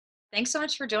Thanks so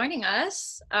much for joining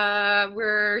us.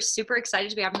 We're super excited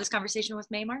to be having this conversation with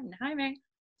Mae Martin. Hi, Mae.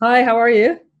 Hi, how are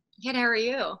you? Good, how are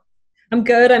you? I'm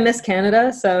good. I miss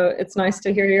Canada, so it's nice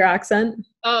to hear your accent.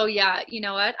 Oh, yeah. You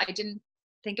know what? I didn't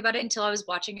think about it until I was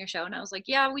watching your show, and I was like,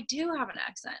 yeah, we do have an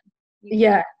accent. We do.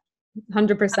 Yeah,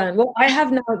 100%. Well, I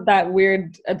have now that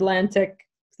weird Atlantic.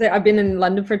 I've been in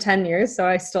London for 10 years, so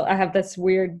I have this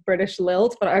weird British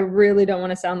lilt, but I really don't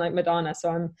want to sound like Madonna,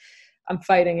 so I'm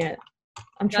fighting it.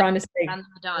 I'm That's trying to stay Canada.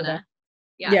 Madonna.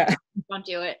 Yeah, Yeah. don't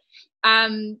do it.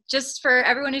 Just for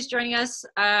everyone who's joining us,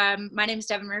 my name is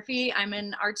Devon Murphy. I'm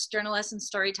an arts journalist and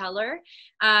storyteller.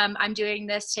 I'm doing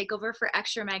this takeover for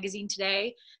Xtra Magazine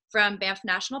today from Banff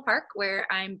National Park, where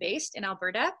I'm based in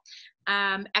Alberta.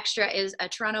 Xtra is a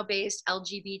Toronto-based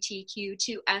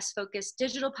LGBTQ2S focused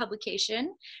digital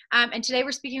publication. And today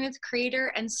we're speaking with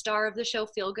creator and star of the show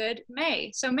Feel Good,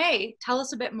 Mae. So Mae, tell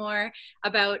us a bit more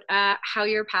about how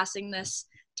you're passing this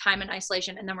time in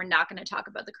isolation, and then we're not going to talk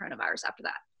about the coronavirus after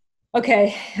that.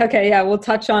 Okay. Okay. Yeah, we'll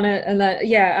touch on it, and then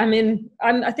yeah. I mean,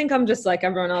 I think I'm just like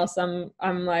everyone else.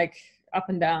 I'm like up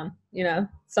and down.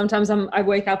 Sometimes I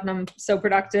wake up and I'm so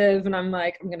productive, and I'm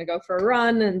like I'm gonna go for a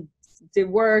run and do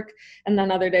work, and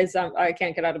then other days I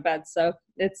can't get out of bed. So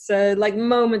it's like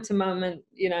moment to moment.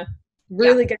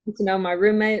 Really getting to know my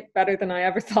roommate better than I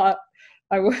ever thought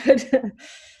I would.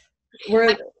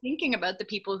 I'm thinking about the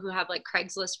people who have like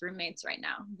Craigslist roommates right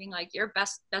now, being like, you're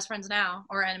best friends now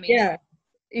or enemies. Yeah,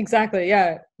 exactly.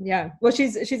 Yeah. Well,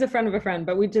 she's a friend of a friend,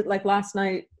 but we did like last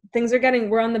night.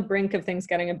 We're on the brink of things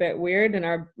getting a bit weird in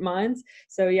our minds.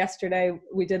 So yesterday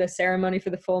we did a ceremony for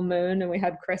the full moon, and we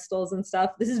had crystals and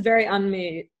stuff. This is very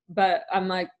un-me, but I'm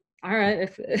like, all right,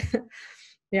 if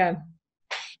yeah.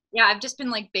 Yeah, I've just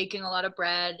been like baking a lot of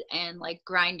bread and like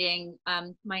grinding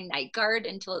my night guard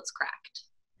until it's cracked.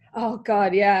 Oh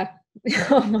God, yeah.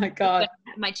 Oh my God.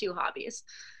 My two hobbies.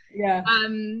 Yeah.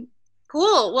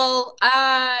 Cool. Well,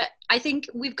 I think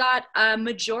we've got a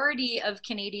majority of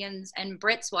Canadians and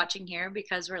Brits watching here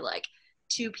because we're like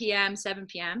 2 p.m., 7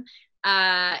 p.m.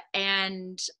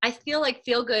 And I feel like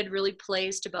Feel Good really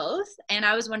plays to both. And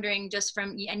I was wondering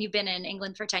and you've been in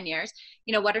England for 10 years,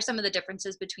 what are some of the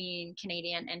differences between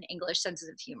Canadian and English senses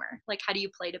of humor? Like, how do you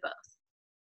play to both?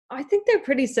 I think they're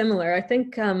pretty similar. I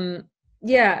think,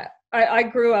 yeah, I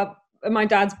grew up, my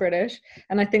dad's British,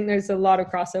 and I think there's a lot of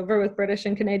crossover with British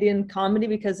and Canadian comedy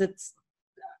because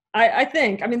I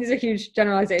think, I mean, these are huge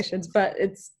generalizations, but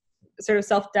it's sort of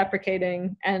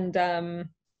self-deprecating, and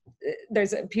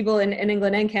there's people in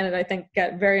England and Canada, I think,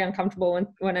 get very uncomfortable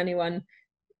when anyone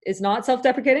is not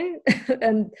self-deprecating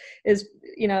and is,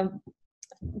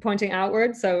 pointing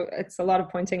outward. So it's a lot of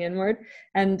pointing inward.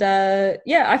 And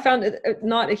yeah, I found it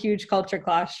not a huge culture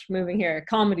clash moving here,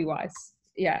 comedy-wise.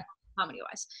 Yeah.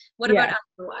 Comedy-wise. What about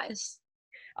otherwise?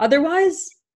 Otherwise,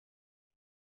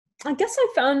 I guess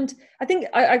I think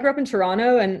I grew up in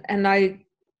Toronto, and I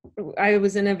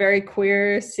was in a very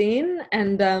queer scene,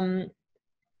 and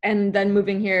then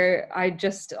moving here,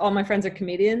 all my friends are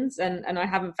comedians, and I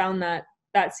haven't found that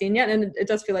scene yet. And it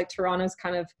does feel like Toronto's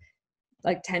kind of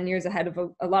like 10 years ahead of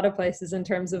a lot of places in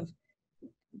terms of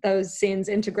those scenes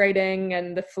integrating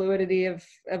and the fluidity of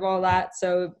all that.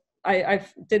 So I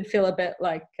did feel a bit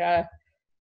like,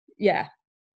 yeah.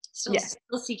 Still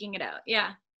seeking it out.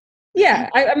 Yeah. Yeah.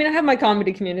 I mean, I have my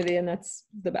comedy community, and that's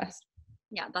the best.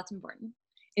 Yeah, that's important.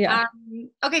 Yeah.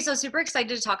 Okay, so super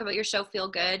excited to talk about your show, Feel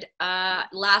Good.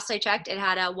 Last I checked, it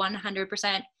had a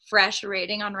 100% fresh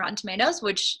rating on Rotten Tomatoes,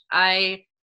 which I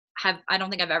don't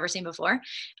think I've ever seen before.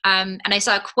 And I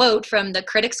saw a quote from the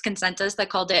critics' consensus that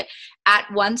called it at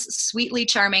once sweetly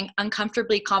charming,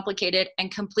 uncomfortably complicated, and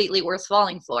completely worth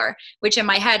falling for, which in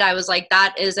my head, I was like,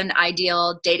 that is an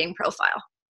ideal dating profile.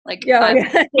 Like, yeah.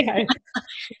 Should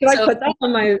I put that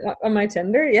on my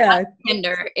Tinder? Yeah.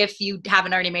 Tinder, if you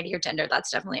haven't already made it your Tinder, that's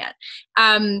definitely it.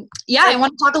 Yeah, I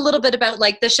want to talk a little bit about,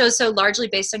 like, the show's so largely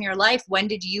based on your life. When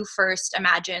did you first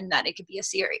imagine that it could be a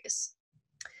series?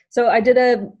 So I did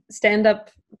an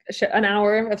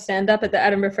hour of stand-up at the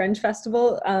Edinburgh Fringe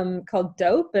Festival called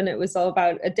Dope, and it was all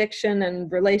about addiction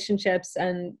and relationships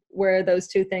and where those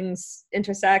two things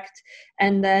intersect.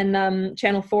 And then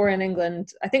Channel 4 in England,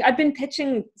 I think I'd been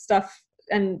pitching stuff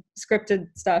and scripted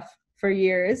stuff for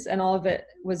years, and all of it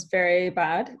was very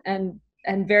bad and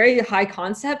very high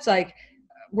concept, like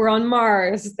we're on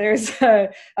Mars, there's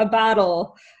a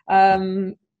battle,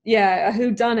 a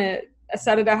whodunit, a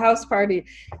set at a house party.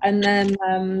 And then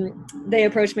they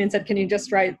approached me and said, can you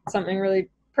just write something really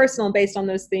personal based on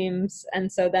those themes?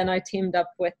 And so then I teamed up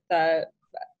with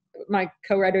my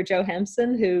co-writer Joe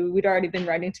Hampson, who we'd already been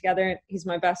writing together. He's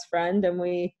my best friend, and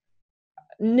we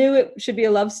knew it should be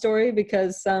a love story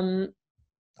because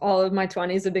all of my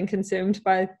 20s have been consumed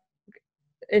by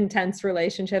intense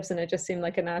relationships, and it just seemed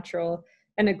like a natural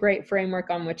and a great framework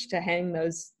on which to hang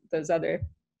those other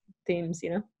themes, you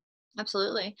know.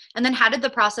 Absolutely. And then how did the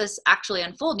process actually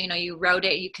unfold? You know, you wrote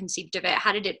it, you conceived of it.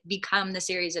 How did it become the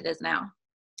series it is now?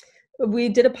 We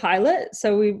did a pilot.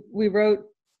 So we wrote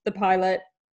the pilot,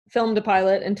 filmed a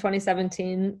pilot in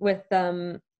 2017 with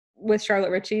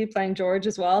Charlotte Ritchie playing George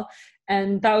as well.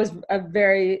 And that was a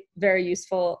very, very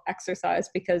useful exercise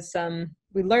because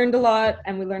we learned a lot,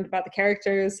 and we learned about the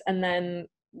characters, and then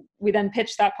we then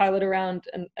pitched that pilot around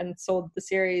and sold the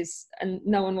series, and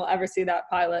no one will ever see that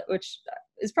pilot, which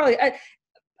is probably,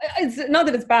 it's not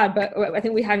that it's bad, but I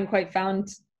think we hadn't quite found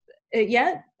it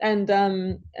yet. And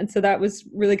so that was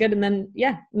really good. And then,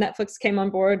 yeah, Netflix came on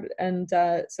board, and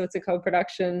so it's a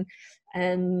co-production,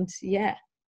 and yeah.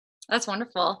 That's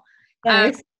wonderful.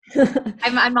 Thanks.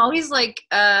 I'm always like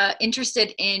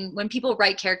interested in when people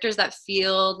write characters that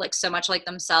feel like so much like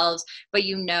themselves, but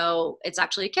you know it's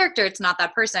actually a character, it's not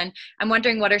that person. I'm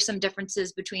wondering, what are some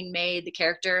differences between Mae the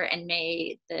character and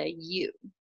Mae the you?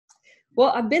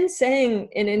 Well, I've been saying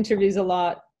in interviews a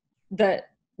lot that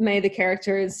Mae the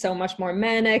character is so much more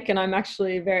manic, and I'm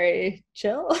actually very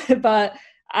chill. But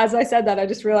as I said that, I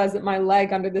just realized that my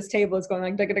leg under this table is going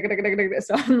like digga, digga, digga, digga, digga.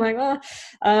 So I'm like,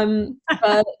 oh.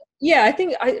 But yeah, I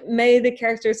think Mae the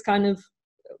character is kind of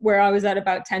where I was at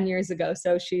about 10 years ago.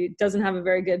 So she doesn't have a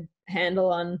very good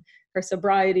handle on her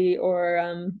sobriety or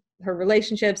her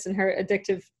relationships and her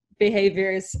addictive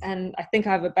behaviors, and I think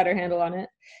I have a better handle on it.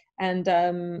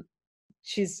 And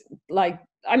she's like,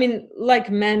 I mean,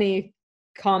 like many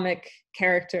comic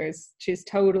characters, she's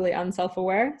totally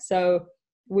unself-aware. So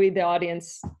we, the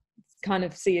audience, kind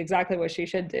of see exactly what she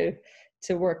should do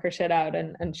to work her shit out,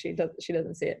 and she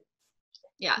doesn't see it.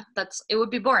 Yeah, it would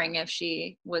be boring if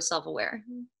she was self-aware.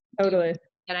 Totally.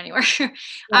 Get anywhere.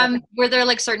 Were there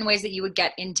like certain ways that you would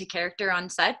get into character on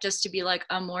set just to be like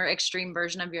a more extreme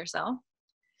version of yourself?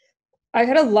 I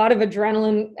had a lot of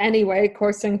adrenaline anyway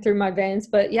coursing through my veins,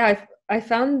 but yeah, I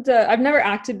found I've never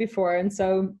acted before, and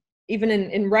so even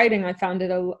in writing, I found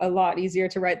it a lot easier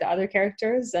to write the other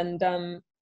characters, and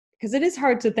because it is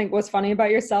hard to think what's funny about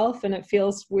yourself, and it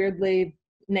feels weirdly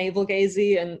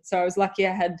navel-gazy, and so I was lucky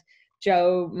I had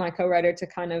Joe, my co-writer, to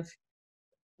kind of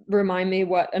remind me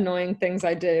what annoying things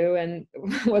I do and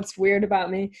what's weird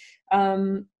about me.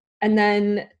 And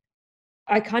then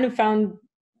I kind of found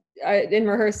in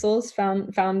rehearsals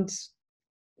found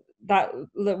that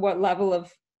what level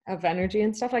of energy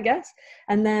and stuff, I guess.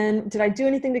 And then did I do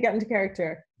anything to get into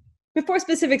character before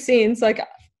specific scenes? Like,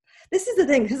 this is the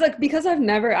thing, because I've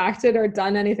never acted or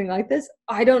done anything like this,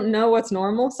 I don't know what's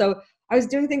normal. So I was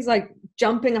doing things like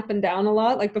jumping up and down a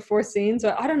lot, like before scenes,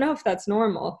 but I don't know if that's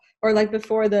normal. Or like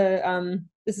before the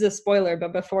this is a spoiler,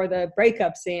 but before the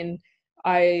breakup scene,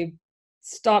 I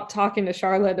stopped talking to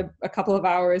Charlotte a couple of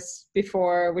hours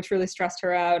before, which really stressed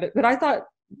her out. But I thought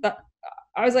that,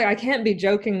 I was like, I can't be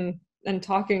joking and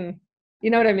talking, you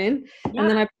know what I mean? Yeah. And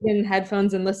then I put in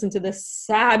headphones and listened to the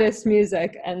saddest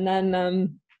music, and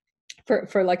then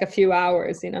for like a few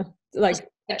hours, you know, like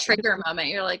a trigger moment.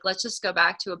 You're like, let's just go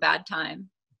back to a bad time.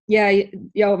 Yeah.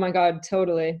 Oh my God.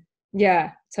 Totally.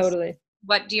 Yeah, totally.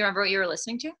 What do you remember what you were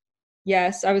listening to?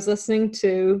 Yes, I was listening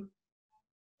to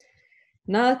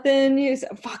Nothing You.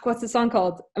 Fuck, what's the song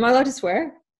called? Am I allowed to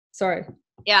swear? Sorry.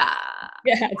 Yeah.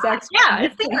 Yeah, it's actually. Yeah,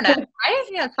 it's the internet, right?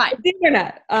 Yeah, it's fine. It's the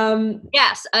internet.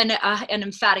 Yes, an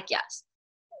emphatic yes.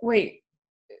 Wait,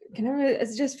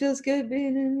 it just feels good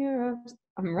being in your arms.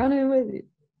 I'm running with you.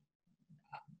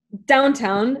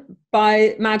 Downtown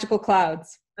by Magical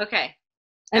Clouds. Okay.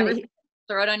 And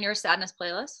throw it on your sadness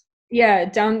playlist. Yeah,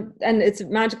 and it's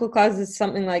Magical Clouds is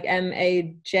something like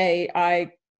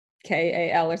Majikal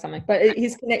or something, but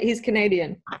he's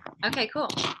Canadian. Okay, cool.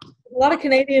 A lot of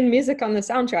Canadian music on the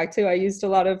soundtrack too. I used a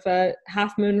lot of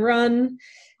Half Moon Run,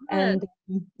 and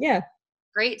yeah.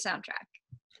 Great soundtrack.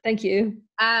 Thank you.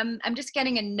 I'm just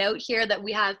getting a note here that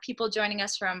we have people joining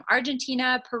us from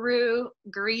Argentina, Peru,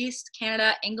 Greece,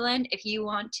 Canada, England. If you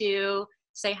want to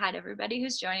say hi to everybody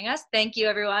who's joining us. Thank you,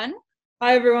 everyone.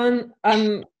 Hi, everyone.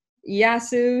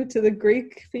 Yasu to the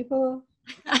Greek people.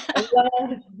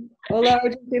 Hola,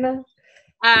 Argentina.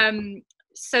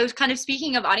 So kind of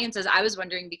speaking of audiences, I was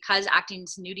wondering, because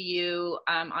acting's new to you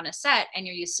on a set and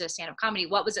you're used to stand-up comedy,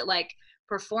 what was it like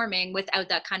performing without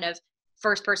that kind of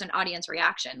first-person audience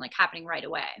reaction, like happening right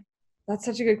away? That's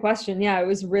such a good question. Yeah, it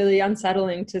was really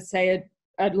unsettling to say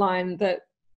a line that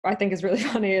I think is really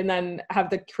funny and then have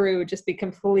the crew just be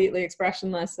completely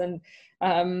expressionless. And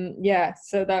yeah,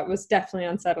 so that was definitely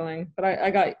unsettling. But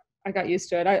I got used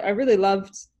to it. I really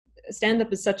loved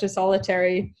stand-up. Is such a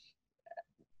solitary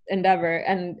endeavor,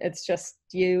 and it's just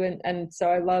you, and so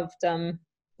I loved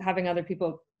having other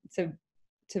people to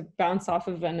bounce off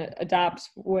of and adapt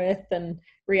with and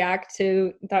react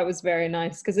to. That was very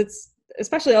nice, because it's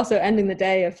especially also ending the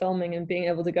day of filming and being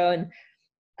able to go and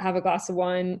have a glass of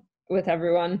wine with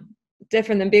everyone,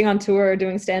 different than being on tour or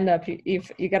doing stand-up. You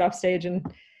get off stage and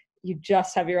you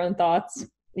just have your own thoughts.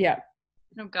 Yeah.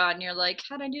 Oh God, and you're like,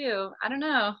 how'd I do? I don't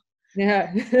know.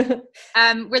 Yeah.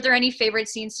 Were there any favorite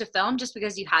scenes to film just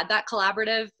because you had that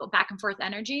collaborative back and forth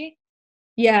energy?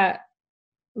 Yeah,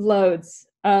 loads.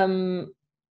 I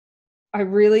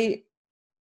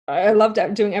loved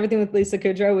doing everything with Lisa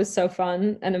Kudrow. Was so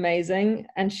fun and amazing,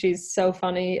 and she's so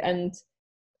funny, and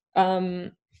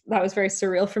that was very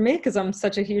surreal for me because I'm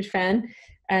such a huge fan.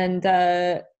 And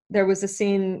there was a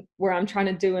scene where I'm trying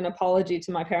to do an apology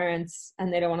to my parents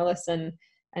and they don't want to listen,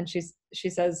 and she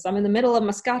says, I'm in the middle of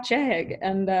my Scotch egg,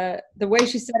 and the way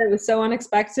she said it was so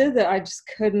unexpected that I just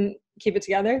couldn't keep it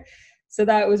together. So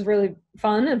that was really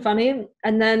fun and funny.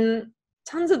 And then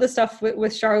tons of the stuff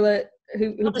with Charlotte,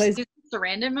 who plays the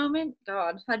random moment.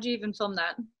 God, how'd you even film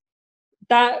that?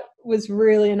 That was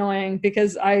really annoying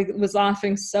because I was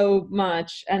laughing so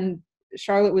much, and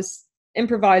Charlotte was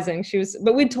improvising.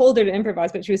 But we'd told her to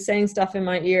improvise, but she was saying stuff in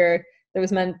my ear that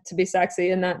was meant to be sexy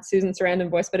in that Susan Sarandon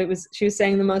voice, but she was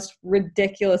saying the most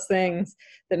ridiculous things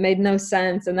that made no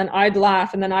sense, and then I'd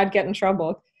laugh, and then I'd get in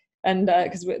trouble, and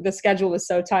because the schedule was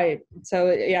so tight.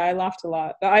 So yeah, I laughed a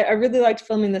lot. But I really liked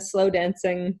filming the slow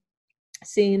dancing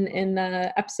scene in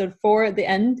episode 4 at the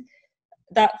end.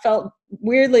 That felt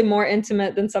weirdly more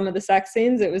intimate than some of the sex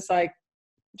scenes. It was like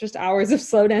just hours of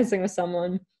slow dancing with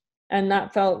someone, and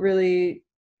that felt really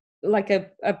like a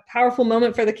powerful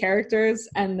moment for the characters,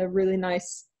 and a really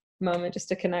nice moment just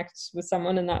to connect with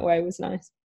someone in that way was nice.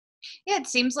 Yeah, it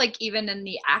seems like even in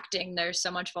the acting, there's so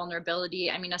much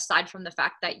vulnerability. I mean, aside from the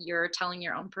fact that you're telling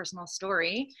your own personal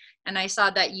story, and I saw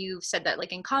that you said that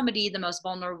like in comedy, the most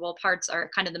vulnerable parts are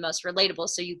kind of the most relatable,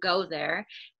 so you go there.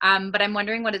 But I'm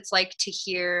wondering what it's like to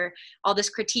hear all this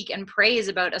critique and praise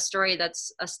about a story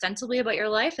that's ostensibly about your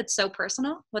life. It's so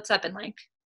personal. What's that been like?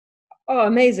 Oh,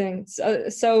 amazing.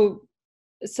 So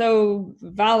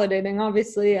validating,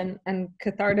 obviously, and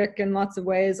cathartic in lots of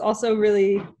ways. Also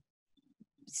really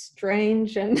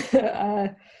strange and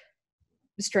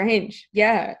strange.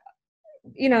 Yeah.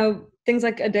 Things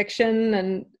like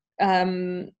addiction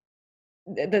and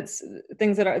that's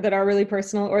things that are really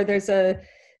personal. Or there's a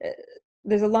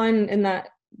line in that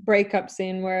breakup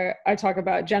scene where I talk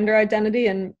about gender identity,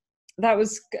 and that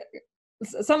was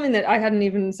something that I hadn't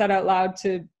even said out loud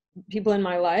to people in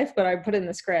my life, but I put it in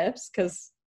the scripts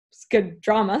because it's good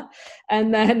drama.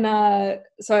 And then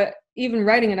so even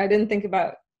writing it, I didn't think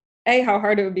about how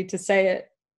hard it would be to say it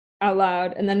out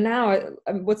loud. And then now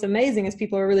what's amazing is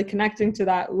people are really connecting to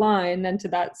that line and to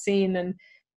that scene,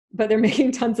 but they're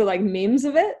making tons of like memes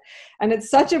of it, and it's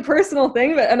such a personal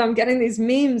thing. And I'm getting these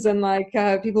memes and like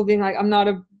people being like, I'm not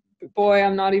a boy,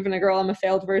 I'm not even a girl, I'm a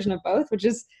failed version of both, which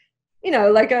is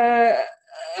like a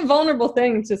vulnerable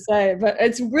thing to say. But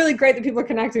it's really great that people are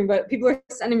connecting. But people are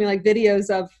sending me like videos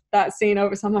of that scene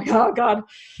over, so I'm like, oh God.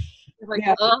 Like,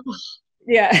 yeah. oh.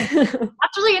 Yeah.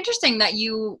 That's really interesting that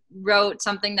you wrote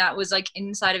something that was like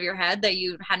inside of your head that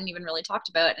you hadn't even really talked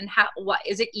about. And what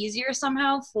is it easier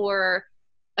somehow for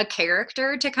a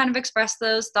character to kind of express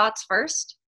those thoughts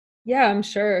first? Yeah, I'm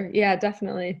sure. Yeah,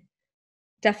 definitely.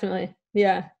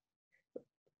 Yeah.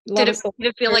 Did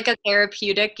it feel like a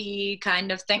therapeutic-y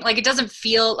kind of thing? Like, it doesn't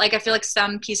feel like, I feel like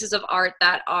some pieces of art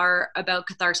that are about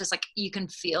catharsis, like you can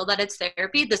feel that it's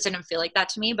therapy. This didn't feel like that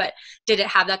to me, but did it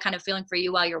have that kind of feeling for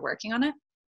you while you're working on it?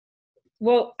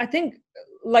 Well, I think,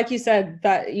 like you said,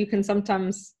 that you can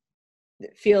sometimes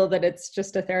feel that it's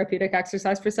just a therapeutic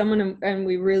exercise for someone, and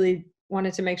we really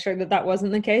wanted to make sure that that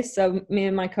wasn't the case. So me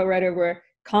and my co-writer were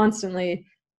constantly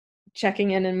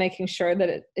checking in and making sure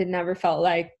that it never felt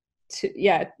like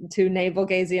too navel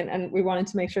gazing, and we wanted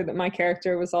to make sure that my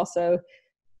character was also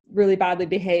really badly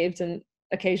behaved and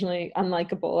occasionally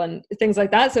unlikable and things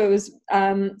like that. So it was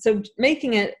so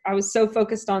making it, I was so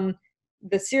focused on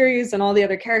the series and all the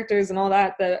other characters and all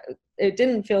that it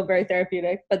didn't feel very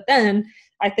therapeutic. But then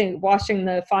I think watching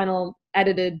the final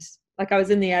edited, like I was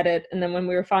in the edit, and then when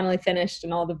we were finally finished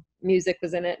and all the music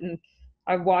was in it and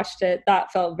I watched it,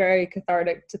 that felt very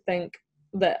cathartic to think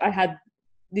that I had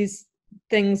these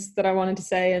things that I wanted to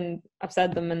say and I've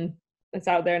said them and it's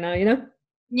out there now,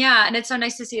 Yeah, and it's so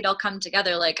nice to see it all come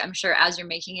together. Like, I'm sure as you're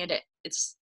making it,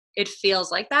 it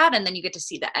feels like that, and then you get to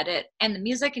see the edit and the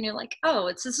music and you're like, oh,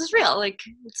 this is real. Like,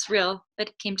 it's real.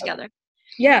 It came together.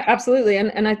 Yeah, absolutely.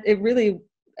 And it really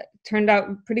turned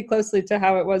out pretty closely to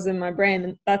how it was in my brain,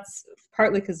 and that's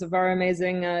partly because of our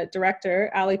amazing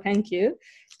director, Ali Pankyu,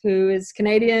 who is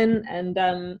Canadian and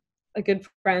a good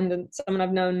friend and someone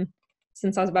I've known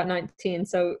since I was about 19.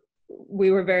 So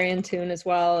we were very in tune as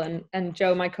well. And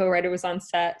Joe, my co-writer, was on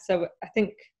set. So I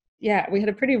think, yeah, we had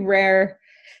a pretty rare,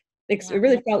 it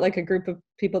really felt like a group of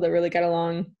people that really get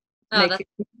along,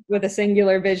 with a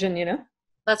singular vision, you know?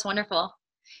 That's wonderful.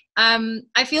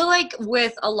 I feel like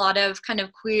with a lot of kind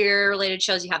of queer related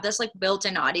shows, you have this like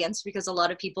built-in audience because a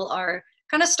lot of people are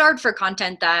kind of starved for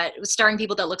content that starring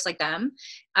people that looks like them.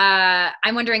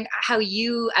 I'm wondering how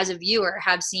you as a viewer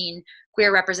have seen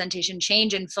queer representation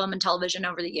change in film and television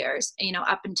over the years, you know,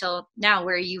 up until now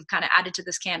where you've kind of added to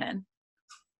this canon.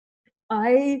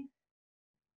 I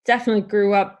definitely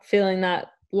grew up feeling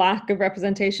that lack of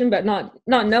representation, but not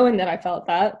knowing that I felt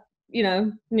that, you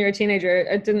know, near a teenager.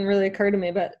 It didn't really occur to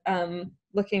me, but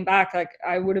looking back, like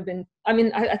I would have been, I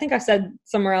mean, I think I said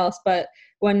somewhere else, but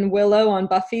when Willow on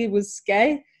Buffy was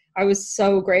gay, I was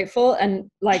so grateful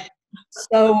and like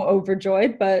so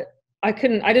overjoyed, but I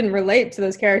didn't relate to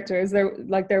those characters.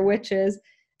 They're witches.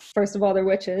 First of all, they're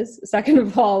witches. Second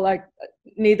of all, like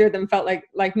neither of them felt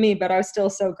like me, but I was still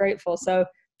so grateful. So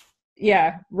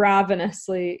yeah,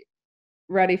 ravenously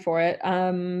ready for it.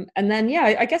 And then,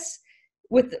 yeah, I guess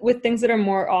with things that are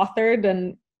more authored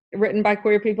and written by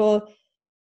queer people,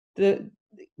 the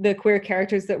queer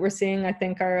characters that we're seeing, I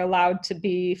think, are allowed to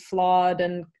be flawed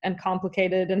and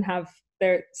complicated and have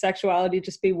their sexuality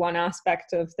just be one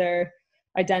aspect of their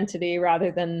identity rather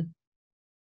than,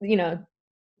 you know,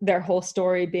 their whole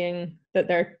story being that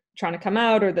they're trying to come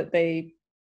out or that they,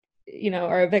 you know,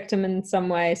 are a victim in some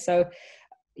way. So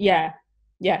yeah.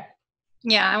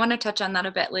 I want to touch on that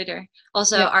a bit later.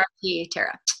 Also, yeah. R.I.P.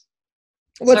 Tara.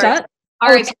 What's that?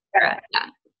 R.I.P. Tara. Yeah.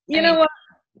 You know what?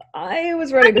 I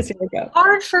was ready to see her go.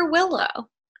 Hard for Willow.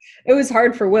 It was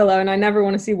hard for Willow, and I never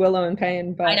want to see Willow in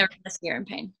pain. But I never want to see her in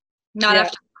pain. Not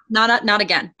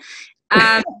again.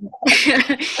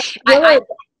 Willow,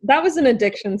 that was an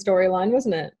addiction storyline,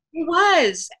 wasn't it? It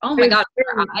was. Oh my God.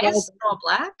 Her eyes all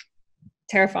black.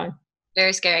 Terrifying.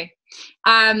 Very scary.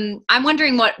 I'm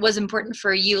wondering what was important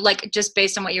for you, like just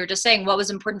based on what you were just saying, what was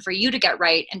important for you to get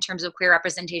right in terms of queer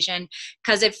representation?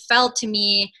 Because it felt to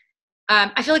me,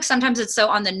 I feel like sometimes it's so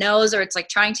on the nose or it's like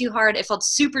trying too hard. It felt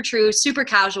super true, super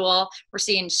casual. We're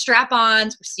seeing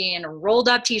strap-ons, we're seeing rolled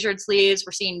up t-shirt sleeves,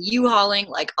 we're seeing U-hauling,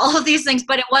 like all of these things,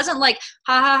 but it wasn't like,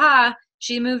 ha ha ha,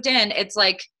 she moved in. It's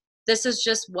like, this is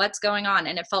just what's going on.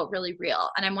 And it felt really real.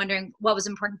 And I'm wondering what was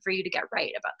important for you to get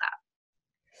right about that.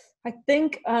 I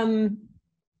think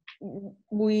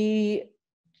we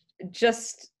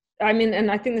just, I mean,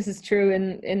 and I think this is true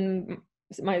in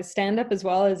my stand-up as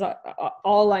well, is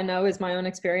all I know is my own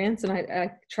experience, and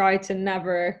I try to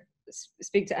never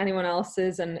speak to anyone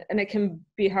else's, and it can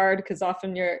be hard because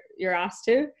often you're asked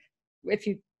to, if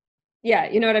you,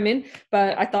 yeah, you know what I mean?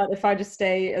 But I thought if I just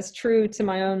stay as true to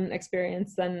my own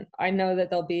experience, then I know that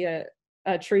there'll be a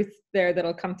truth there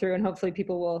that'll come through, and hopefully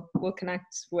people will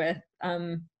connect with,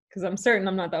 because I'm certain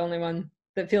I'm not the only one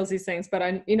that feels these things,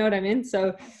 but you know what I mean?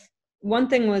 So one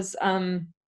thing was,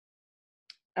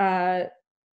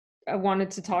 I wanted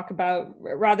to talk about,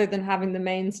 rather than having the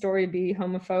main story be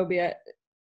homophobia,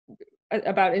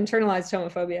 about internalized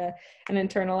homophobia and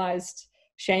internalized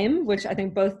shame, which I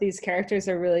think both these characters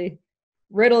are really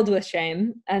riddled with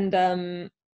shame. And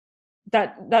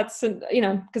that's, you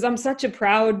know, because I'm such a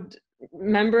proud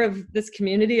member of this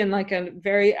community and like a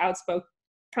very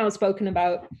outspoken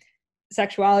about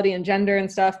sexuality and gender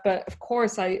and stuff. But of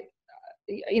course I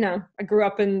grew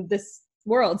up in this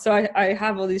world, so I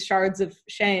have all these shards of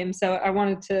shame, so I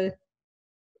wanted to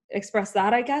express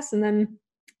that, I guess. And then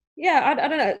I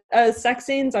don't know, sex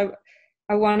scenes, I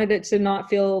wanted it to not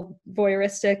feel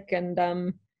voyeuristic,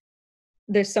 and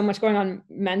there's so much going on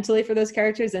mentally for those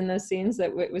characters in those scenes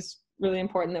that it was really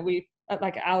important that we,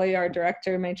 like Ali, our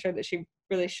director, made sure that she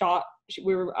really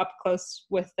we were up close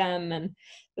with them, and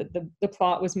that the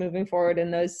plot was moving forward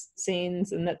in those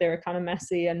scenes, and that they were kind of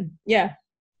messy. And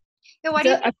why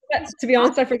to be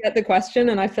honest, I forget the question,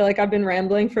 and I feel like I've been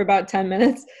rambling for about 10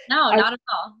 minutes. No, not at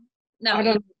all. No, I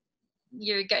don't.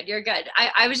 You're good. You're good.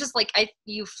 I was just like,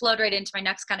 you flowed right into my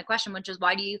next kind of question, which is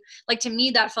why do you, like, to me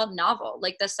that felt novel.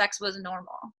 Like the sex was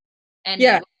normal and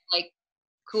it was, like,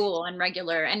 cool and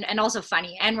regular and also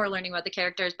funny, and we're learning about the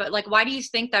characters. But like, why do you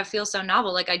think that feels so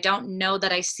novel? Like, I don't know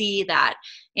that I see that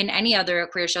in any other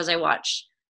queer shows I watch.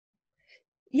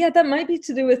 Yeah, that might be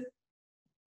to do with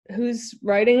who's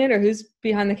writing it or who's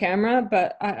behind the camera,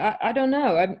 but I don't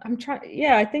know. I'm trying.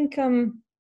 Yeah, I think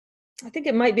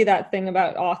it might be that thing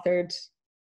about authored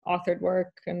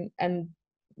work and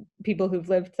people who've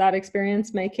lived that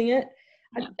experience making it.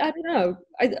 I don't know.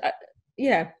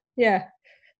 Yeah, yeah.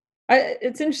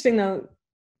 It's interesting though.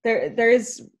 There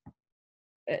is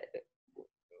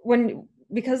when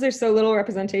because there's so little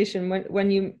representation.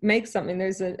 When you make something,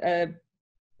 there's a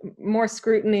more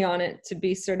scrutiny on it to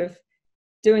be sort of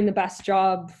doing the best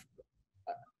job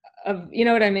of, you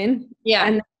know what I mean? Yeah.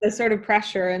 And the sort of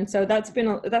pressure. And so that's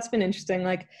been interesting.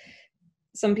 Like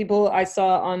some people I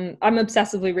saw I'm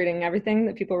obsessively reading everything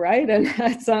that people write, and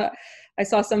I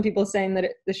saw some people saying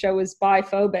that the show was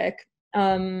biphobic,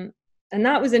 and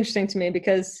that was interesting to me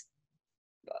because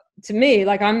to me,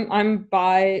 like I'm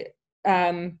bi,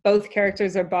 both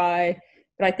characters are bi,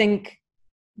 but I think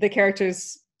the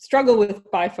characters struggle with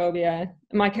biphobia.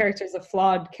 My character is a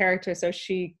flawed character, so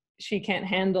she can't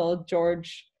handle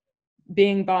George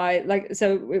being bi. Like,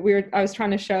 so I was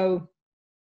trying to show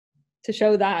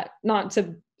that, not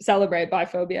to celebrate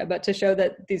biphobia, but to show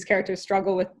that these characters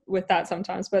struggle with that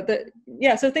sometimes. But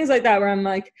so things like that where I'm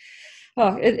like,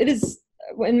 oh, it is,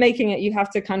 in making it, you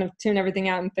have to kind of tune everything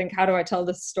out and think, how do I tell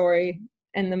this story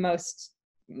in the most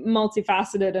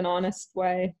multifaceted and honest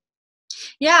way?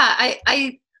 Yeah,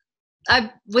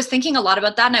 I was thinking a lot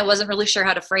about that, and I wasn't really sure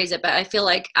how to phrase it, but I feel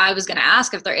like I was going to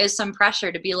ask if there is some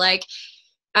pressure to be like,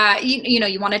 you know,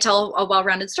 you want to tell a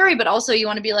well-rounded story, but also you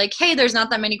want to be like, hey, there's not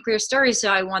that many queer stories, so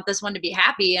I want this one to be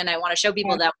happy, and I want to show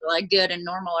people that we're like good and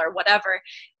normal or whatever.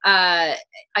 I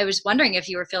was wondering if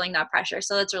you were feeling that pressure,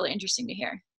 so that's really interesting to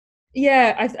hear.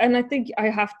 Yeah, I think I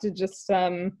have to just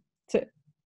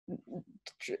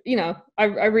you know, I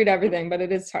read everything, but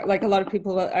it is hard. Like a lot of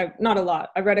people, not a lot.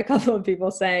 I've read a couple of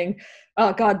people saying,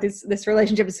 "Oh God, this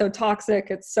relationship is so toxic.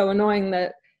 It's so annoying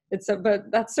that it's."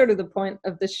 But that's sort of the point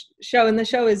of the show. And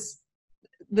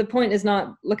the point is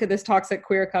not look at this toxic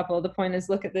queer couple. The point is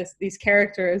look at these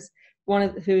characters. One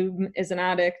of whom is an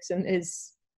addict, and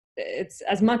it's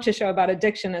as much a show about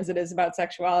addiction as it is about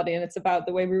sexuality, and it's about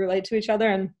the way we relate to each other.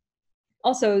 And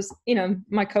also, you know,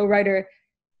 my co-writer,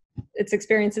 it's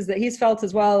experiences that he's felt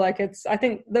as well. Like I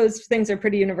think those things are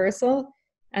pretty universal.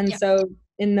 And so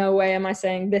in no way am I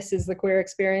saying this is the queer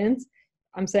experience.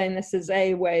 I'm saying this is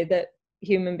a way that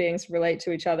human beings relate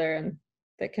to each other, and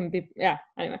that can be,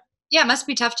 anyway. Yeah, it must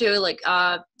be tough to like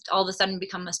all of a sudden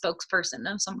become a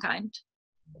spokesperson of some kind.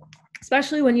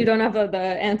 Especially when you don't have the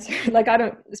answer. Like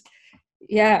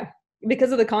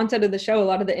because of the content of the show, a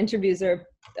lot of the interviews are,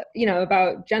 you know,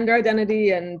 about gender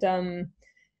identity and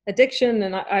addiction,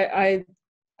 and I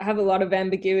have a lot of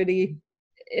ambiguity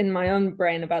in my own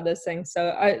brain about those things. So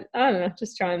I don't know,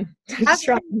 just trying.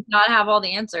 Not have all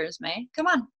the answers, Mae. Come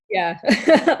on. Yeah.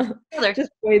 Just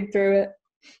wade through it.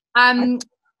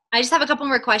 I just have a couple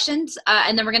more questions,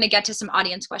 and then we're going to get to some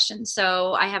audience questions.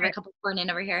 So I have a couple pouring in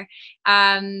over here.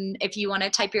 If you want to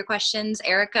type your questions,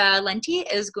 Erica Lenti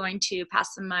is going to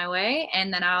pass them my way,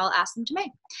 and then I'll ask them to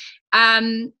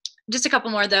Mae. Just a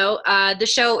couple more, though. The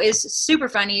show is super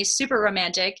funny, super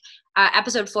romantic.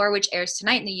 Episode 4, which airs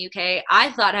tonight in the UK,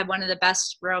 I thought had one of the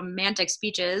best romantic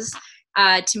speeches.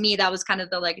 To me, that was kind of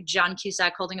the like John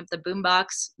Cusack holding up the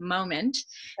boombox moment.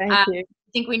 Thank you.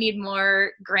 I think we need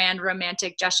more grand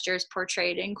romantic gestures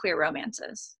portrayed in queer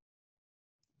romances.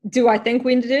 Do I think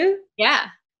we do? Yeah.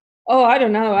 Oh, I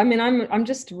don't know. I mean, I'm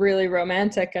just really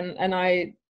romantic, and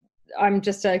I'm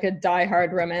just like a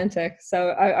diehard romantic. So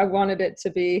I wanted it to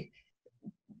be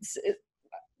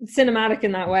cinematic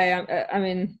in that way. I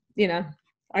mean, you know,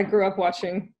 I grew up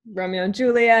watching Romeo and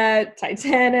Juliet,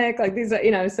 Titanic, like these are,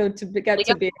 you know, so to get Leo,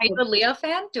 to be. are you a Leo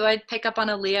fan? Do I pick up on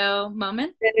a Leo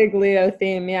moment? Big Leo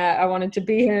theme, yeah. I wanted to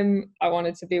be him. I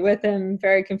wanted to be with him.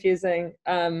 Very confusing.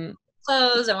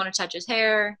 Clothes. I want to touch his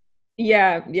hair.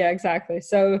 Yeah, exactly.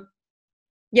 So,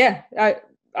 yeah,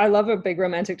 I love a big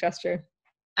romantic gesture.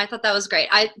 I thought that was great.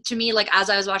 To me, like as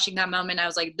I was watching that moment, I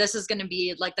was like, this is going to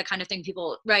be like the kind of thing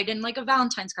people write in like a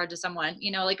Valentine's card to someone.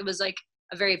 You know, like it was like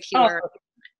a very pure. Oh,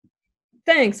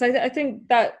 thanks. I think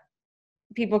that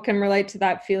people can relate to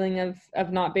that feeling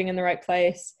of not being in the right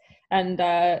place, and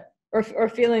or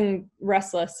feeling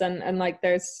restless, and like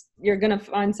you're gonna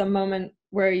find some moment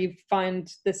where you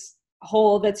find this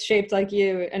hole that's shaped like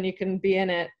you, and you can be in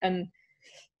it. And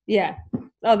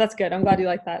that's good. I'm glad you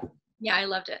like that. Yeah, I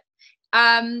loved it.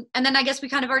 And then I guess we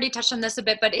kind of already touched on this a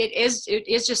bit, but it is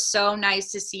just so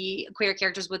nice to see queer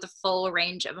characters with a full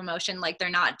range of emotion. Like they're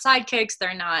not sidekicks,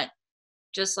 they're not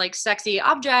just like sexy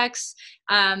objects.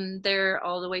 They're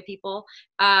all the way people.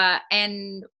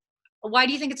 And why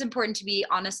do you think it's important to be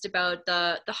honest about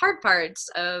the hard parts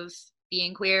of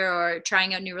being queer or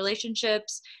trying out new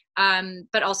relationships,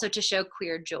 but also to show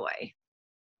queer joy?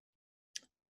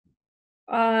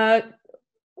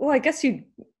 Well, I guess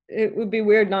it would be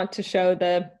weird not to show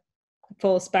the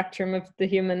full spectrum of the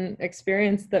human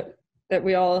experience that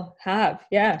we all have.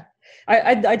 Yeah.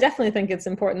 I definitely think it's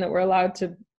important that we're allowed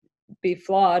to be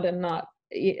flawed and not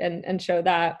and show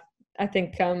that. I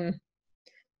think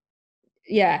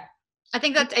yeah. I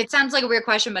think that it sounds like a weird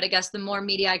question, but I guess the more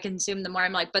media I consume, the more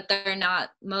I'm like, but they're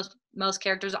not, most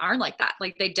characters aren't like that.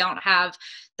 Like they don't have,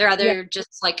 they're either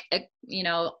just like, you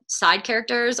know, side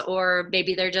characters, or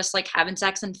maybe they're just like having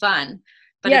sex and fun,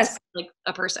 but it's like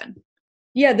a person.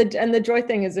 Yeah. And the joy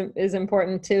thing is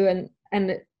important too.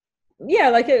 And yeah,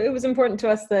 like it was important to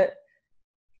us that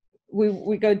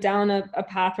we go down a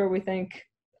path where we think,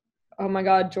 oh my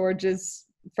God, George's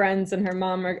friends and her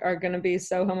mom are going to be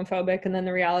so homophobic, and then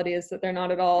the reality is that they're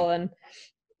not at all, and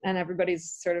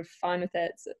everybody's sort of fine with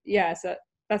it. So, yeah, so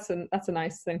that's a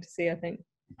nice thing to see, I think.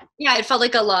 Yeah, it felt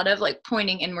like a lot of like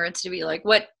pointing inwards to be like,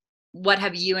 what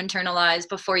have you internalized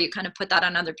before you kind of put that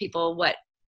on other people? What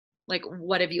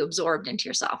have you absorbed into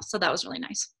yourself? So that was really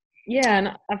nice. Yeah,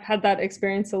 and I've had that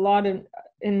experience a lot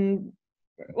in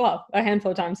well, a handful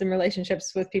of times in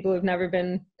relationships with people who've never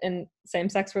been in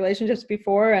same-sex relationships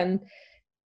before, and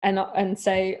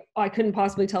say, oh, I couldn't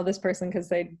possibly tell this person because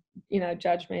they, you know,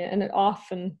 judge me, and it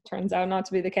often turns out not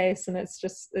to be the case, and it's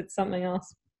something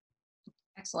else.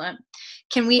 Excellent.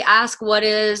 Can we ask what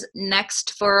is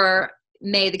next for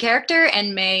Mae the character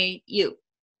and Mae you?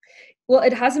 Well,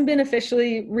 it hasn't been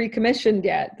officially recommissioned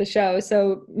yet, the show.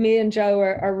 So me and Joe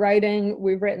are writing.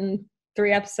 We've written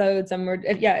 3 episodes, and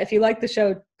if you like the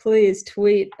show, please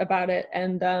tweet about it.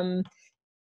 And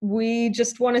we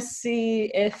just want to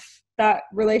see if that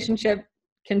relationship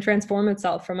can transform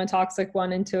itself from a toxic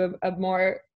one into a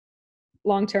more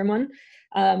long-term one.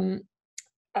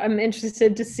 I'm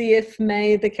interested to see if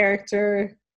Mae, the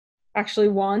character, actually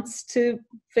wants to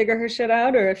figure her shit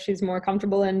out, or if she's more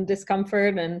comfortable in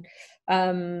discomfort. And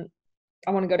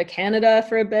I want to go to Canada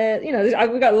for a bit. You know,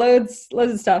 we've got loads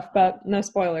of stuff, but no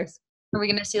spoilers. Are we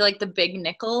going to see like the big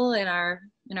nickel in our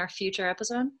future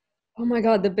episode? Oh my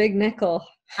God, the big nickel.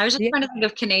 I was just trying to think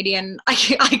of Canadian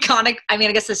iconic. I mean,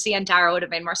 I guess the CN Tower would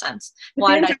have made more sense.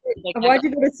 Why'd you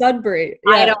go to Sudbury?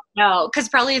 Yeah. I don't know, because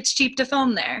probably it's cheap to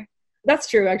film there. That's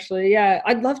true, actually. Yeah,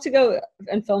 I'd love to go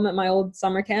and film at my old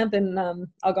summer camp in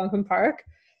Algonquin Park.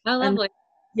 Oh, lovely.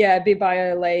 And, be by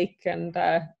a lake and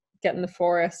get in the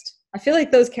forest. I feel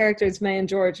like those characters, Mae and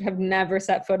George, have never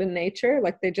set foot in nature.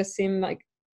 Like they just seem like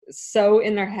so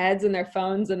in their heads and their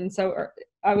phones, and so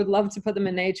I would love to put them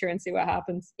in nature and see what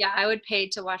happens. Yeah, I would pay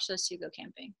to watch those two go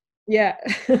camping. Yeah.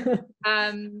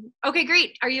 Okay,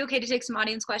 great. Are you okay to take some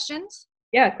audience questions?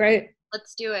 Yeah, great.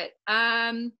 Let's do it.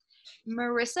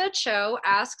 Marissa Cho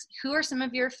asks, who are some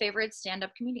of your favorite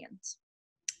stand-up comedians?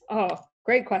 Oh,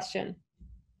 great question.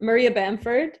 Maria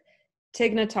Bamford,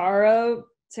 Tig Notaro,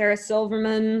 Sarah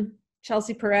Silverman,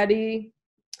 Chelsea Peretti.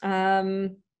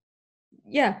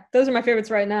 Yeah, those are my favorites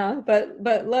right now, but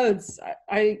loads.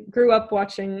 I grew up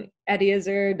watching Eddie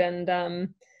Izzard,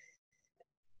 and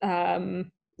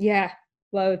yeah,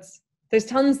 loads. There's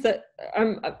tons that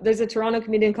there's a Toronto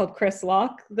comedian called Chris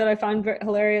Locke that I find very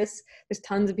hilarious. There's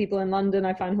tons of people in London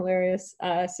I find hilarious.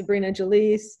 Sabrina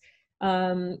Jalise,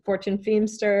 Fortune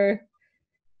Feimster,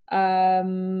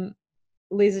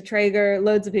 Lisa Traeger,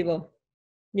 loads of people.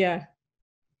 Yeah.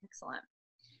 Excellent.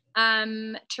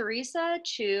 Teresa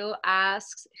Chu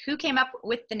asks, who came up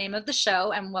with the name of the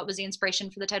show and what was the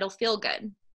inspiration for the title Feel Good?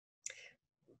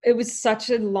 It was such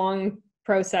a long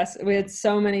process. We had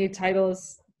so many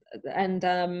titles, and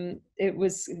it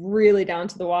was really down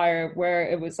to the wire, where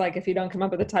it was like, if you don't come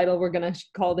up with a title, we're going to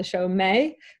call the show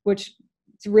Mae, which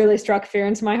really struck fear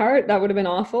into my heart. That would have been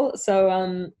awful. So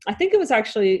I think it was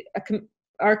actually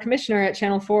our commissioner at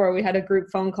Channel 4. We had a group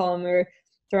phone call and we were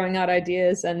throwing out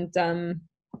ideas, and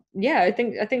yeah, I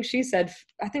think she said,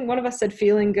 I think one of us said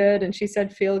feeling good and she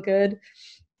said feel good,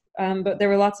 but there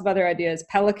were lots of other ideas.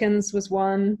 Pelicans was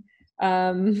one.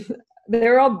 They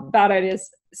were all bad ideas.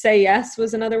 Say Yes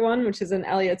was another one, which is an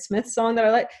Elliott Smith song that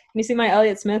I like. Can you see my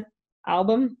Elliott Smith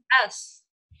album? Yes,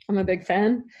 I'm a big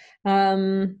fan.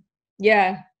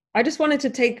 Yeah, I just wanted to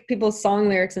take people's song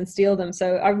lyrics and steal them.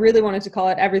 So I really wanted to call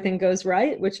it Everything Goes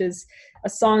Right, which is a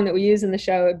song that we use in the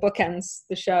show. It bookends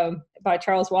the show, by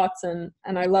Charles Watson.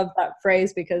 And I love that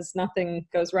phrase because nothing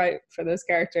goes right for those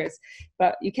characters.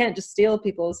 But you can't just steal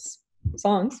people's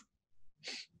songs.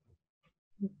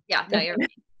 Yeah, no, you're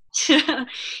right.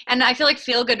 And I feel like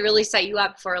Feel Good really set you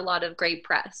up for a lot of great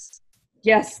press.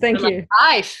 Yes, thank you. Like,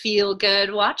 I feel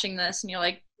good watching this. And you're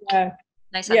like, yeah.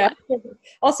 Nice. Yeah.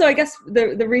 Also, I guess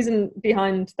the reason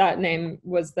behind that name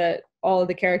was that all of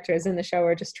the characters in the show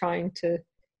are just trying to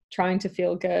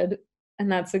feel good, and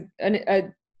that's a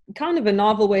kind of a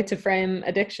novel way to frame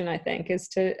addiction. I think is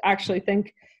to actually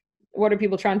think, what are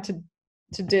people trying to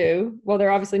to do. Well,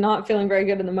 they're obviously not feeling very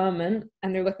good in the moment,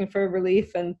 and they're looking for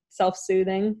relief and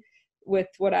self-soothing with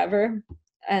whatever.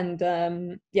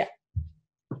 And yeah.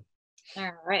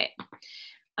 All right.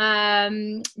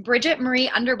 Bridget Marie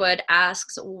Underwood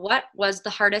asks, what was the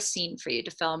hardest scene for you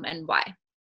to film and why?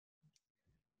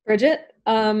 Bridget,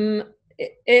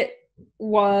 it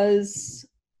was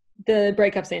the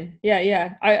breakup scene. Yeah.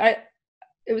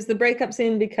 It was the breakup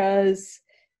scene because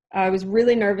I was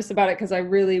really nervous about it because I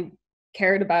really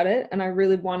cared about it and I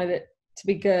really wanted it to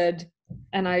be good.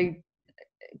 And I'm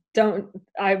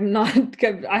not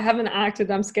good. I haven't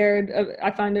acted. I'm scared.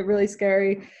 I find it really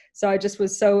scary. So I just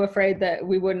was so afraid that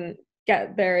we wouldn't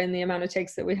get there in the amount of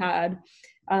takes that we had.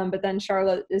 But then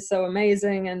Charlotte is so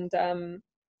amazing, and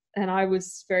I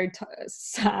was very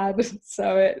sad.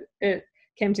 So it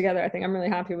came together. I think I'm really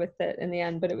happy with it in the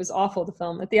end, but it was awful to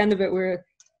film. At the end of it, we were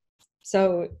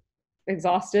so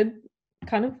exhausted,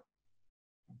 kind of.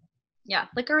 Yeah,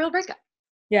 like a real breakup.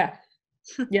 Yeah.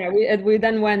 Yeah, we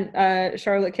then went,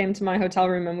 Charlotte came to my hotel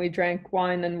room and we drank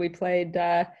wine and we played,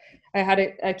 I had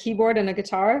a keyboard and a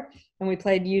guitar and we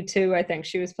played U2. I think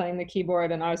she was playing the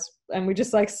keyboard and we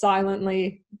just like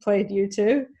silently played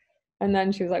U2. And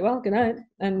then she was like, well, good night.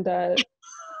 And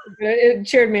it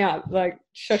cheered me up, like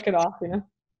shook it off, you know?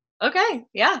 Okay,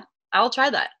 yeah, I'll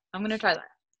try that. I'm going to try that.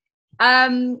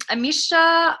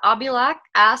 Amisha Abilak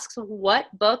asks, what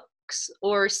books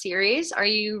or series are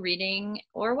you reading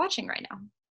or watching right now?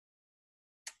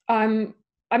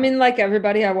 I mean, like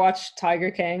everybody, I watched Tiger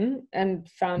King and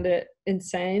found it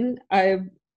insane. I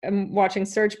am watching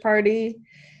Search Party.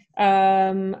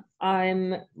 I'm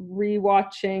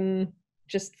rewatching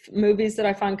just movies that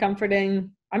I find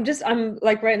comforting. I'm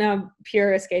like right now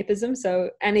pure escapism. So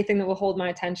anything that will hold my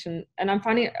attention. And I'm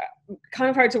finding it kind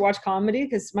of hard to watch comedy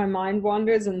because my mind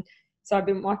wanders. And so I've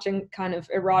been watching kind of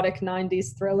erotic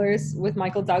 90s thrillers with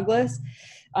Michael Douglas,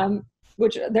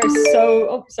 which they're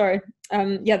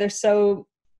so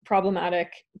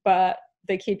problematic, but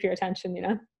they keep your attention, you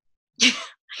know?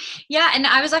 Yeah, and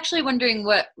I was actually wondering,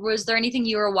 was there anything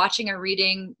you were watching or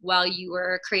reading while you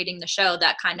were creating the show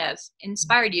that kind of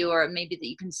inspired you, or maybe that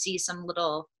you can see some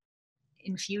little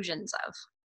infusions of?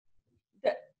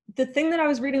 The thing that I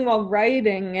was reading while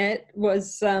writing it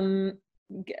was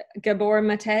Gabor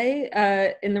Mate,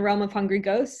 in the realm of Hungry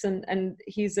Ghosts, and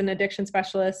he's an addiction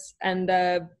specialist and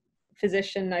a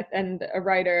physician and a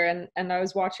writer, and I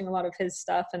was watching a lot of his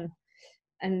stuff, and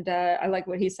I like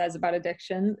what he says about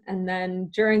addiction. And then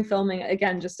during filming,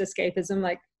 again, just escapism.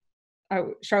 Like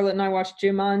Charlotte and I watched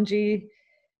Jumanji,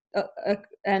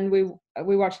 and we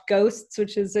watched Ghosts,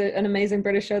 which is an amazing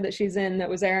British show that she's in that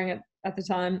was airing at the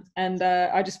time. And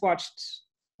I watched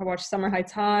Summer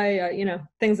Heights High,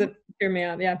 things that cheer me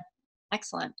up. Yeah.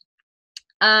 Excellent.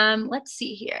 Let's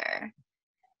see here.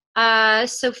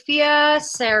 Sophia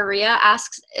Saria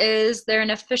asks, is there an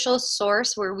official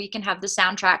source where we can have the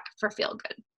soundtrack for Feel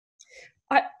Good?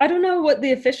 I don't know what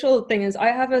the official thing is. I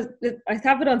have it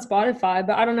on Spotify,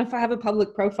 but I don't know if I have a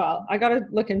public profile. I got to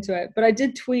look into it. But I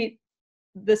did tweet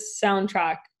the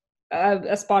soundtrack,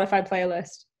 a Spotify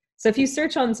playlist. So if you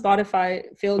search on Spotify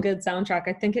Feel Good soundtrack,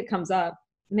 I think it comes up.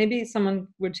 Maybe someone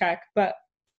would check, but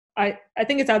I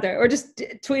think it's out there. Or just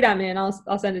tweet at me and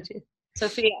I'll send it to you.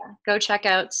 Sophia, go check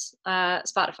out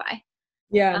Spotify.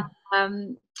 Yeah.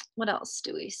 What else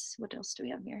do we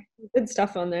have here? Good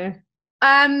stuff on there.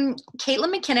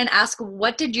 Caitlin McKinnon asked,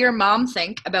 what did your mom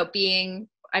think about being,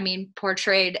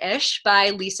 portrayed-ish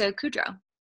by Lisa Kudrow?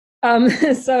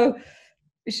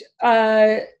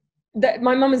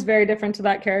 My mom is very different to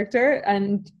that character,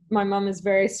 and my mom is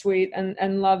very sweet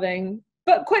and loving,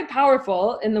 but quite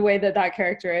powerful in the way that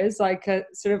character is, like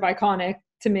sort of iconic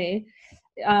to me.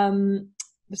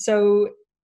 So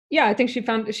yeah, I think she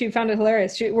found it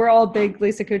hilarious. We're all big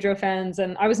Lisa Kudrow fans,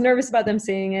 and I was nervous about them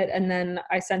seeing it, and then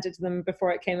I sent it to them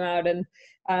before it came out, and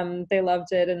they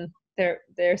loved it, and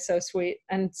they're so sweet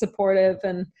and supportive,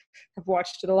 and have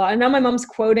watched it a lot. And now my mom's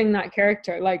quoting that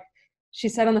character. Like she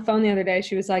said on the phone the other day,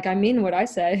 she was like, "I mean what I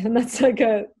say," and that's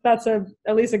a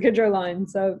Lisa Kudrow line.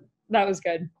 So that was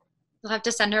good. You'll have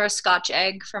to send her a Scotch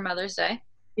egg for Mother's Day.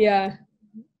 Yeah.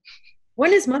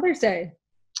 When is Mother's Day?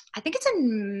 I think it's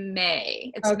in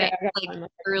May. It's okay, May, like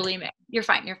early May. You're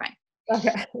fine.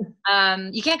 Okay.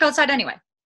 You can't go outside anyway.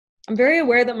 I'm very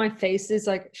aware that my face is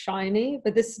like shiny,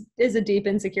 but this is a deep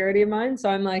insecurity of mine. So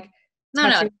I'm like,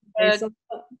 like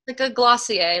a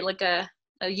Glossier, like a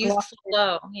youthful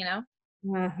glow, you know?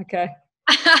 Okay.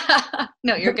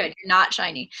 No, you're good. You're not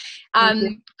shiny.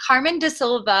 Carmen De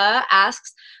Silva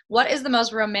asks, what is the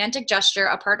most romantic gesture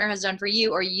a partner has done for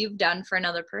you or you've done for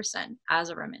another person as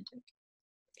a romantic?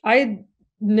 I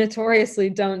notoriously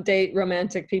don't date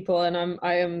romantic people, and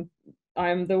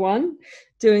I'm the one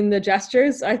doing the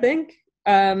gestures, I think.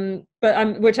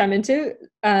 Which I'm into.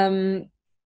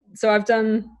 So I've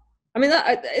done, I mean,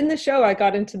 in the show, I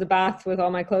got into the bath with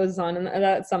all my clothes on, and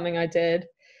that's something I did.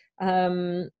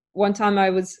 One time I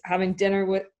was having dinner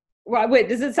with, well, wait,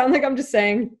 does it sound like I'm just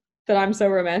saying that I'm so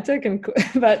romantic?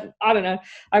 But I don't know.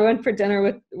 I went for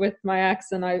dinner with my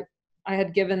ex, and I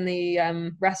had given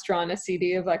the restaurant a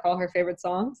CD of like all her favorite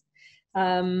songs.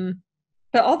 But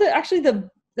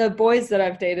the boys that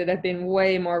I've dated have been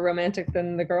way more romantic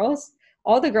than the girls.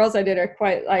 All the girls I did are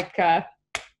quite like,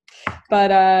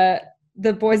 but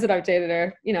the boys that I've dated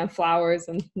are, flowers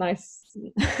and nice.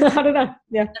 I don't know.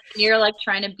 Yeah. You're like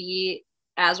trying to be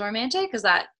as romantic? Does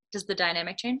the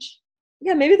dynamic change?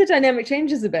 Yeah, maybe the dynamic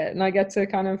changes a bit, and I get to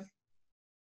kind of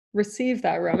receive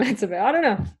that romance a bit. I don't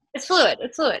know. It's fluid.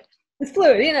 It's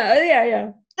fluid,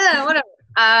 yeah. Yeah, whatever.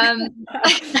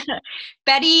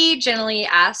 Betty generally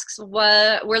asks,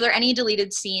 were there any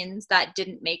deleted scenes that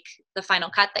didn't make the final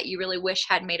cut that you really wish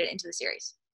had made it into the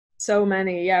series? So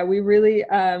many. Yeah, we really,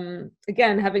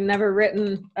 again, having never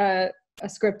written a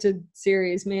scripted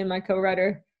series, me and my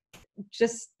co-writer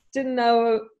just didn't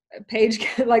know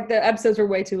like the episodes were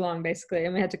way too long, basically,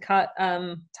 and we had to cut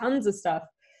tons of stuff.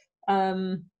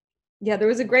 Yeah, there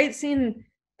was a great scene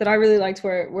that I really liked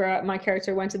where my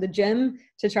character went to the gym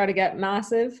to try to get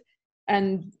massive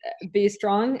and be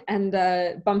strong, and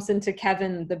bumps into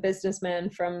Kevin, the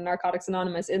businessman from Narcotics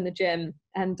Anonymous, in the gym,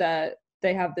 and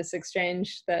they have this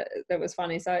exchange that was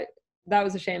funny. So that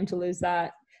was a shame to lose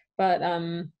that. But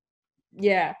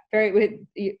yeah,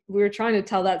 we were trying to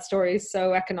tell that story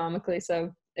so economically,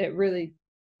 so it really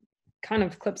kind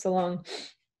of clips along.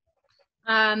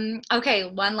 Okay,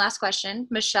 one last question.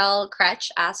 Michelle Kretsch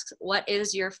asks, what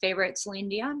is your favorite Celine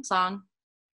Dion song?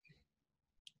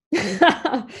 It's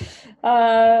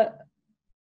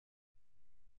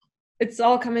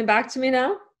All Coming Back to Me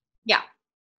Now.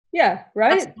 Yeah,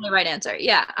 right? That's the right answer.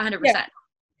 Yeah, 100%.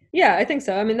 Yeah, I think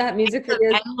so. I mean, that music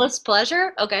video, Endless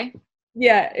Pleasure. Okay.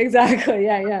 Yeah, exactly.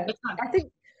 Yeah. I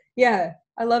think, yeah,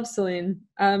 I love Celine.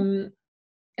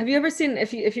 Have you ever seen,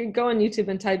 if you go on YouTube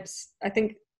and types, I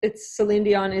think it's Celine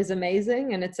Dion is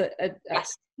Amazing, and it's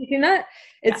yes.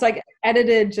 It's like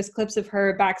edited just clips of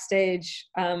her backstage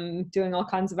doing all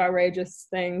kinds of outrageous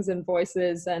things and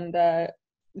voices, and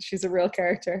she's a real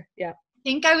character. Yeah. I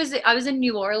think I was in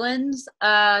New Orleans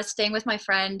staying with my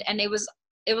friend, and it was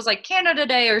like Canada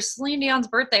Day or Celine Dion's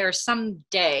birthday or some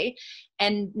day,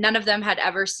 and none of them had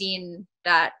ever seen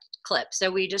that clip.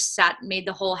 So we just made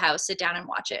the whole house sit down and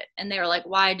watch it. And they were like,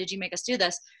 why did you make us do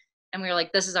this? And we were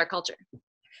like, this is our culture.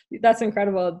 That's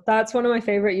incredible. That's one of my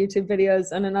favorite YouTube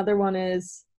videos. And another one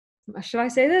is, should I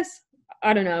say this?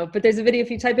 I don't know. But there's a video, if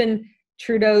you type in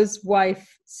Trudeau's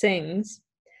wife sings,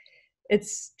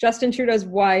 it's Justin Trudeau's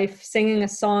wife singing a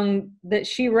song that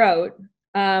she wrote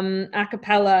a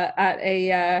cappella at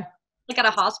a... like at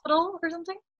a hospital or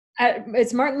something?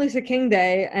 It's Martin Luther King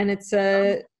Day, and it's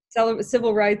a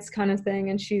civil rights kind of thing.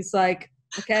 And she's like,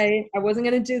 okay, I wasn't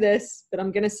going to do this, but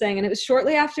I'm going to sing. And it was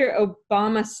shortly after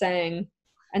Obama sang.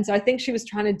 And so I think she was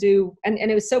trying to do, and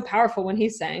it was so powerful when he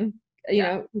sang, he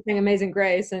sang Amazing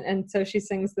Grace. And so she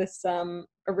sings this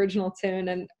original tune.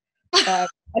 And I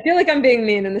feel like I'm being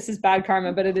mean and this is bad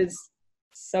karma, but it is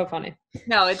so funny.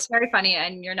 No, it's very funny,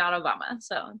 and you're not Obama,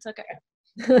 so it's okay.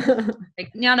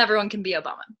 Like, not everyone can be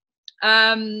Obama.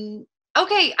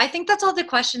 Okay, I think that's all the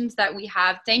questions that we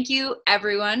have. Thank you,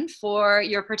 everyone, for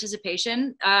your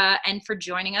participation and for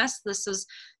joining us. This was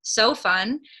so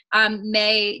fun.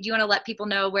 Mae, do you want to let people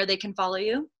know where they can follow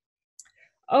you?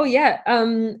 Oh, yeah.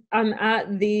 I'm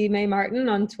at the Mae Martin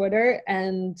on Twitter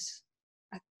and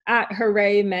at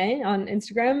Hooray Mae on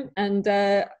Instagram. And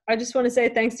I just want to say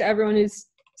thanks to everyone who's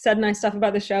said nice stuff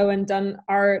about the show and done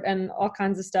art and all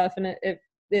kinds of stuff. And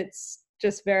it's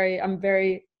just I'm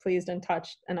very pleased and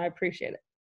touched, and I appreciate it.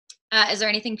 Is there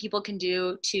anything people can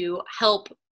do to help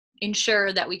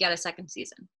ensure that we get a second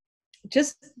season?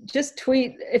 Just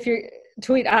tweet, if you're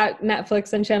tweet at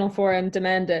Netflix and Channel 4 and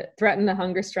demand it. Threaten a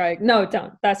hunger strike. No,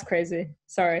 don't. That's crazy.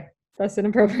 Sorry. That's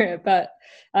inappropriate. But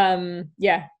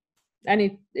yeah,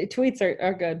 any tweets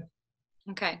are good.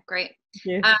 Okay, great.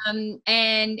 Yeah.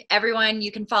 And everyone,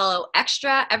 you can follow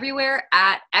Xtra everywhere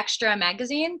at Xtra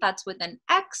Magazine. That's with an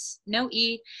X, no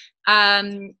E.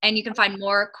 And you can find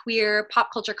more queer pop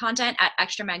culture content at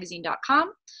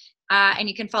xtramagazine.com. And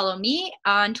you can follow me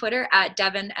on Twitter at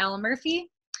Devon L. Murphy.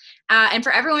 And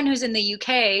for everyone who's in the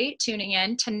UK tuning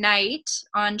in, tonight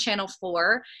on Channel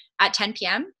 4 at 10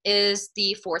 p.m. is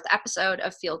the 4th episode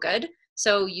of Feel Good.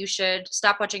 So you should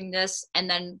stop watching this and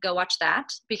then go watch that,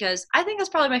 because I think that's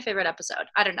probably my favorite episode.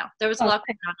 I don't know. There was a lot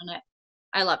going on in it.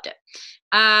 I loved it.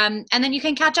 And then you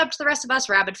can catch up to the rest of us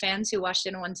rabid fans who watched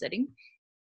it in one sitting.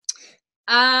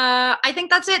 I think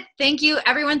that's it. Thank you,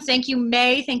 everyone. Thank you,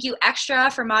 Mae. Thank you,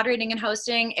 Xtra, for moderating and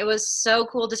hosting. It was so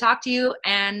cool to talk to you,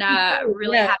 and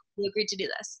really happy you agreed to do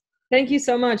this. Thank you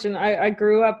so much. And I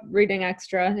grew up reading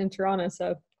Xtra in Toronto,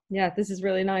 so yeah, this is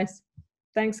really nice.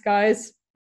 Thanks, guys.